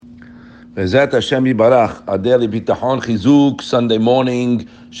Bezat Hashem Yibarach, Adeli Bitachon Chizuk, Sunday morning,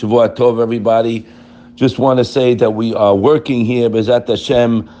 Shavua Tov, everybody. Just want to say that we are working here, Bezat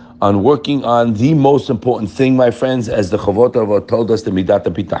Hashem, on working on the most important thing, my friends, as the Chavot Avot told us, the Midat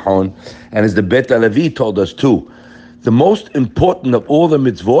Bitachon, and as the Bet Levi told us too. The most important of all the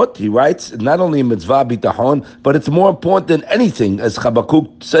mitzvot, he writes, not only a mitzvah bitachon, but it's more important than anything, as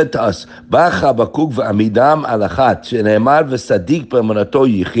Habakkuk said to us, Ba Habakkuk v'amidam alachat, shene'emar v'sadik b'emunato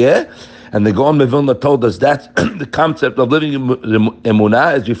yichyeh. And the Gaon Mevilna told us that the concept of living in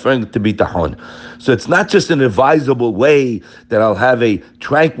emunah is referring to bitachon. So it's not just an advisable way that I'll have a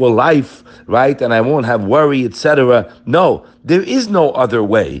tranquil life, right, and I won't have worry, etc. No, there is no other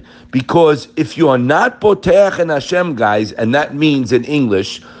way. Because if you are not poteach in Hashem, guys, and that means in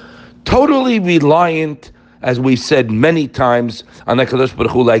English, totally reliant, as we said many times, on HaKadosh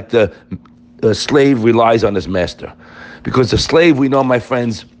Baruch Hu, like the slave relies on his master. Because the slave, we know, my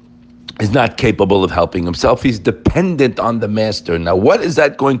friends, is not capable of helping himself. He's dependent on the master. Now, what is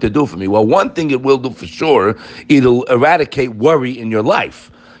that going to do for me? Well, one thing it will do for sure, it'll eradicate worry in your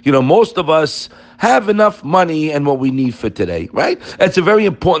life. You know, most of us have enough money and what we need for today, right? That's a very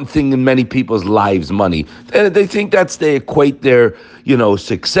important thing in many people's lives, money. They think they equate their,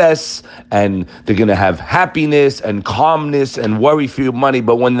 success, and they're going to have happiness and calmness and worry-free money.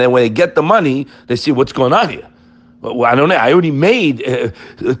 But when they get the money, they see what's going on here. Well, I don't know. I already made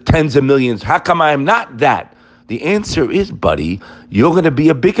tens of millions. How come I am not that? The answer is, buddy, you're going to be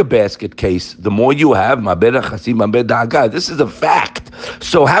a bigger basket case. The more you have, this is a fact.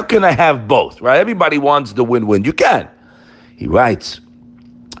 So how can I have both, right? Everybody wants the win-win. You can. He writes,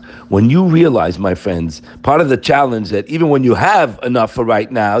 when you realize, my friends, part of the challenge that even when you have enough for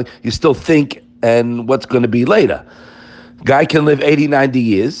right now, you still think and what's going to be later. Guy can live 80, 90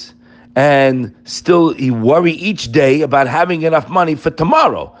 years. And still he worry each day about having enough money for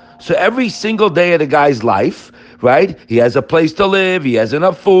tomorrow. So every single day of the guy's life, right? He has a place to live, he has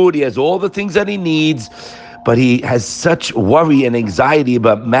enough food, he has all the things that he needs, but he has such worry and anxiety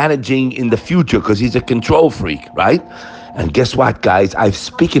about managing in the future because he's a control freak, right? And guess what, guys? I've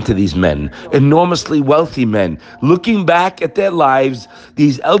spoken to these men, enormously wealthy men, looking back at their lives,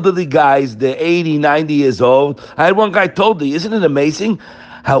 these elderly guys, they're 80, 90 years old. I had one guy told me, isn't it amazing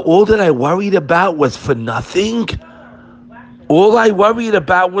how all that I worried about was for nothing? All I worried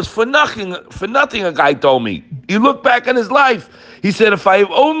about was for nothing, a guy told me. He looked back on his life. He said, if I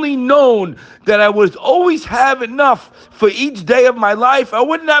have only known that I would always have enough for each day of my life, I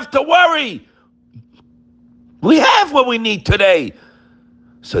wouldn't have to worry. We have what we need today.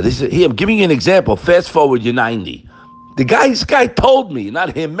 So I'm giving you an example. Fast forward, you're 90. This guy told me,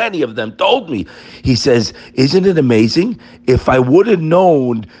 not him, many of them told me. He says, isn't it amazing? If I would have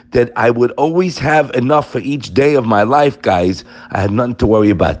known that I would always have enough for each day of my life, guys, I had nothing to worry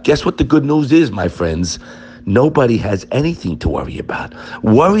about. Guess what the good news is, my friends? Nobody has anything to worry about.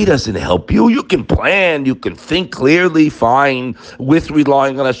 Worry doesn't help you. You can plan, you can think clearly, fine, with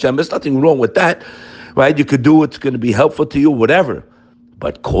relying on Hashem. There's nothing wrong with that, right? You could do what's going to be helpful to you, whatever.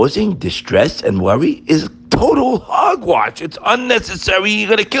 But causing distress and worry is total hogwash. It's unnecessary. You're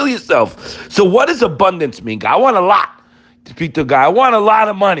going to kill yourself. So what does abundance mean? I want a lot. To speak to a guy, I want a lot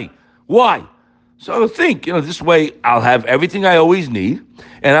of money. Why? So think, this way I'll have everything I always need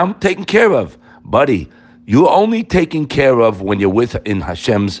and I'm taken care of. Buddy, you're only taken care of when you're in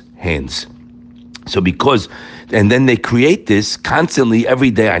Hashem's hands. So and then they create this constantly every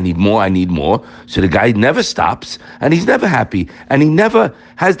day. I need more. So the guy never stops and he's never happy and he never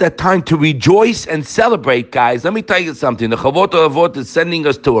has that time to rejoice and celebrate, guys. Let me tell you something. The Chavot Avot is sending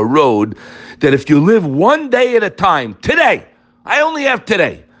us to a road that if you live one day at a time, today, I only have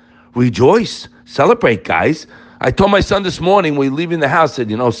today. Rejoice, celebrate, guys. I told my son this morning when we leaving the house, I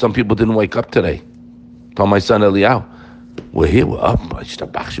said, some people didn't wake up today. I told my son Eliyahu, we're here, we're up.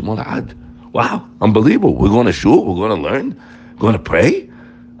 Wow, unbelievable. We're going to shul, we're going to learn, we're going to pray.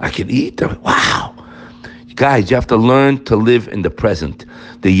 I can eat. Wow. Guys, you have to learn to live in the present.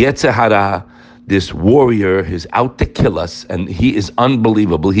 The Yetzer Hara, this warrior, is out to kill us, and he is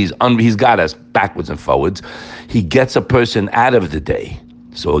unbelievable. He's got us backwards and forwards. He gets a person out of the day.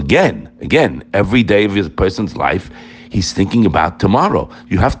 So again, every day of his person's life, he's thinking about tomorrow.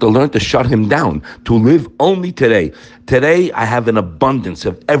 You have to learn to shut him down, to live only today. Today, I have an abundance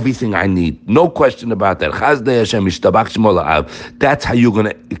of everything I need. No question about that. That's how you're going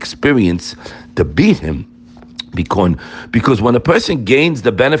to experience to beat him. Because when a person gains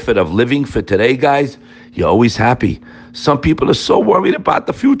the benefit of living for today, guys, you're always happy. Some people are so worried about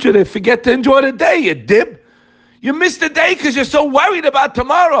the future, they forget to enjoy the day, you dib. You miss the day because you're so worried about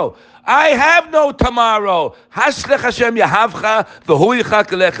tomorrow. I have no tomorrow. Hashlech Hashem yahavcha v'hu yichak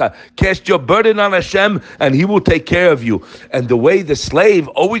elecha. Cast your burden on Hashem, and He will take care of you. And the way the slave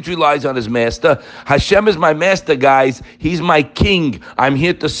always relies on his master, Hashem is my master, guys. He's my king. I'm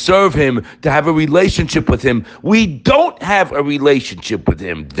here to serve Him, to have a relationship with Him. We don't have a relationship with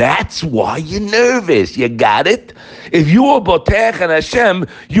Him. That's why you're nervous. You got it? If you are boteach and Hashem,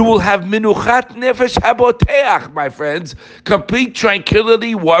 you will have minuchat nefesh haboteach, my friends. Complete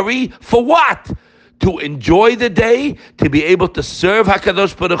tranquility, worry. For what? To enjoy the day, to be able to serve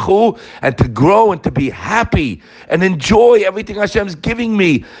HaKadosh Baruch Hu, and to grow and to be happy and enjoy everything Hashem's giving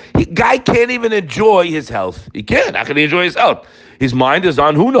me. Guy can't even enjoy his health. He can't. How can he enjoy his health? His mind is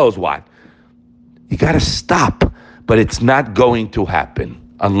on who knows what. You got to stop. But it's not going to happen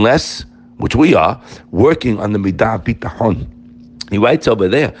unless, which we are, working on the Midah Bitachon. He writes over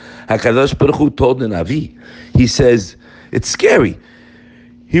there, HaKadosh Baruch Hu told the Navi, he says, it's scary.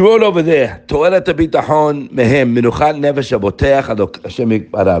 He wrote over there, To'elet HaBitachon mehem minuchat nefesh haboteach adok Hashem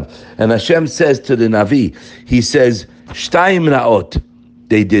yikbarav. And Hashem says to the Navi, He says, Shtayim ra'ot,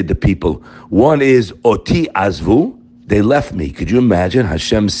 they did, the people. One is, Oti azvu, they left me. Could you imagine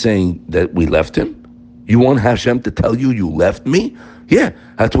Hashem saying that we left Him? You want Hashem to tell you left me? Yeah,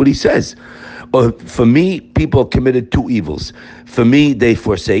 that's what He says. For me, people committed two evils. For me, they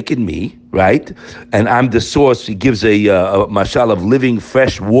forsaken me, right? And I'm the source. He gives a mashal of living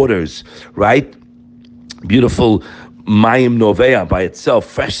fresh waters, right? Beautiful mayim novea by itself,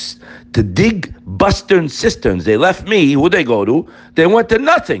 fresh, to dig bustern cisterns. They left me. Who'd they go to? They went to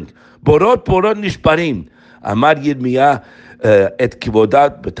nothing. Borot nishparim. Amar Yirmiyah et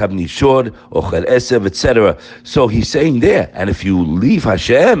kivodat betabnishor ochel esev, etc. So he's saying there, and if you leave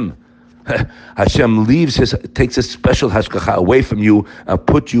Hashem, Hashem takes a special hashgacha away from you and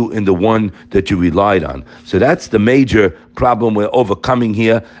put you in the one that you relied on. So that's the major problem we're overcoming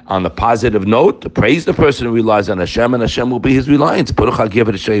here. On the positive note, to praise the person who relies on Hashem, and Hashem will be his reliance. Baruch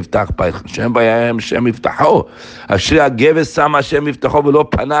HaGever Asher Yiftach Hashem B'Yayim Hashem Yiftacho. Asher HaGever Sam Hashem Yiftacho V'lo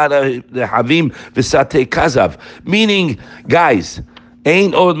Pana Lehavim V'Satei Kazav. Meaning, guys,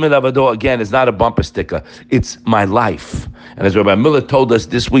 Ein od milavado, again, is not a bumper sticker. It's my life. And as Rabbi Miller told us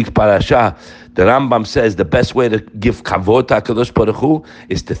this week's parasha, the Rambam says the best way to give kavod to HaKadosh Baruch Hu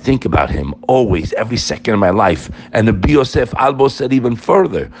is to think about Him always, every second of my life. And the Bi Yosef Albo said even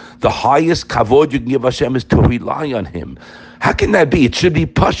further, the highest kavod you can give Hashem is to rely on Him. How can that be? It should be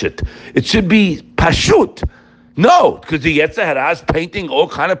pashut. It should be pashut. No, because the Yetzer Hara is painting all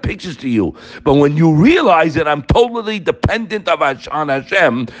kind of pictures to you. But when you realize that I'm totally dependent on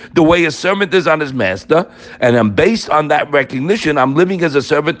Hashem, the way a servant is on his master, and I'm based on that recognition, I'm living as a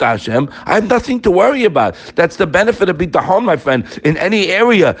servant to Hashem, I have nothing to worry about. That's the benefit of bitachon, my friend, in any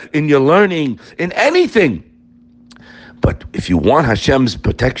area, in your learning, in anything. But if you want Hashem's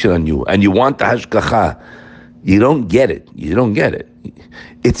protection on you, and you want the hashgacha, you don't get it. You don't get it.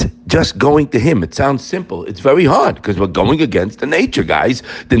 It's just going to Him. It sounds simple. It's very hard because we're going against the nature, guys.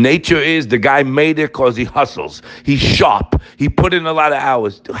 The nature is the guy made it because he hustles. He's sharp. He put in a lot of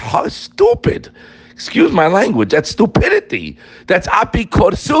hours. Stupid. Excuse my language. That's stupidity. That's api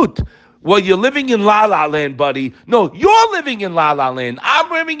korsut. Well, you're living in La La Land, buddy. No, you're living in La La Land.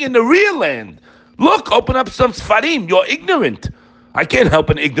 I'm living in the real land. Look, open up some Sfarim. You're ignorant. I can't help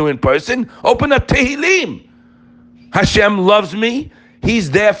an ignorant person. Open up Tehillim. Hashem loves me.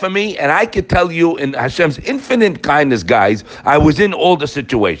 He's there for me. And I can tell you in Hashem's infinite kindness, guys, I was in all the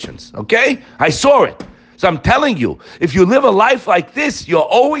situations. Okay? I saw it. So I'm telling you, if you live a life like this, you're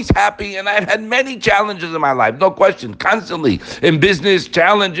always happy. And I've had many challenges in my life, no question, constantly. In business,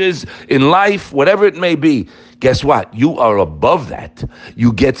 challenges, in life, whatever it may be. Guess what? You are above that.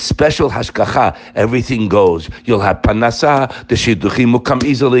 You get special hashgacha. Everything goes. You'll have panasa, the shidduchim will come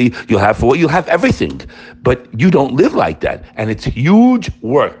easily. You'll have everything. But you don't live like that. And it's huge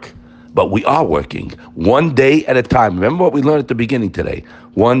work. But we are working one day at a time. Remember what we learned at the beginning today?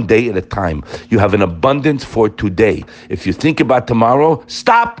 One day at a time. You have an abundance for today. If you think about tomorrow,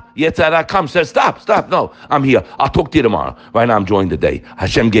 stop. Yetzer Hara comes, says, stop. No, I'm here. I'll talk to you tomorrow. Right now, I'm enjoying the day.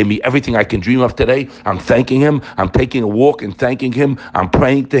 Hashem gave me everything I can dream of today. I'm thanking Him. I'm taking a walk and thanking Him. I'm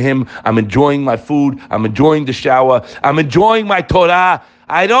praying to Him. I'm enjoying my food. I'm enjoying the shower. I'm enjoying my Torah.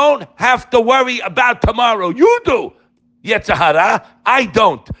 I don't have to worry about tomorrow. You do. Yetzer Hara, I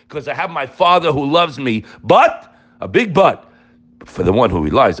don't, because I have my Father who loves me, but, a big but, for the one who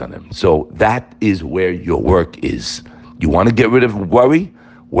relies on Him. So that is where your work is. You want to get rid of worry?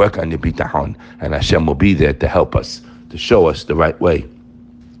 Work on your bitachon, and Hashem will be there to help us, to show us the right way.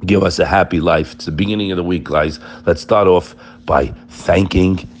 Give us a happy life. It's the beginning of the week, guys. Let's start off by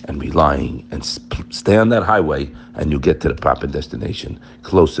thanking and relying, and stay on that highway, and you'll get to the proper destination,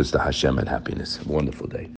 closest to Hashem and happiness. Wonderful day.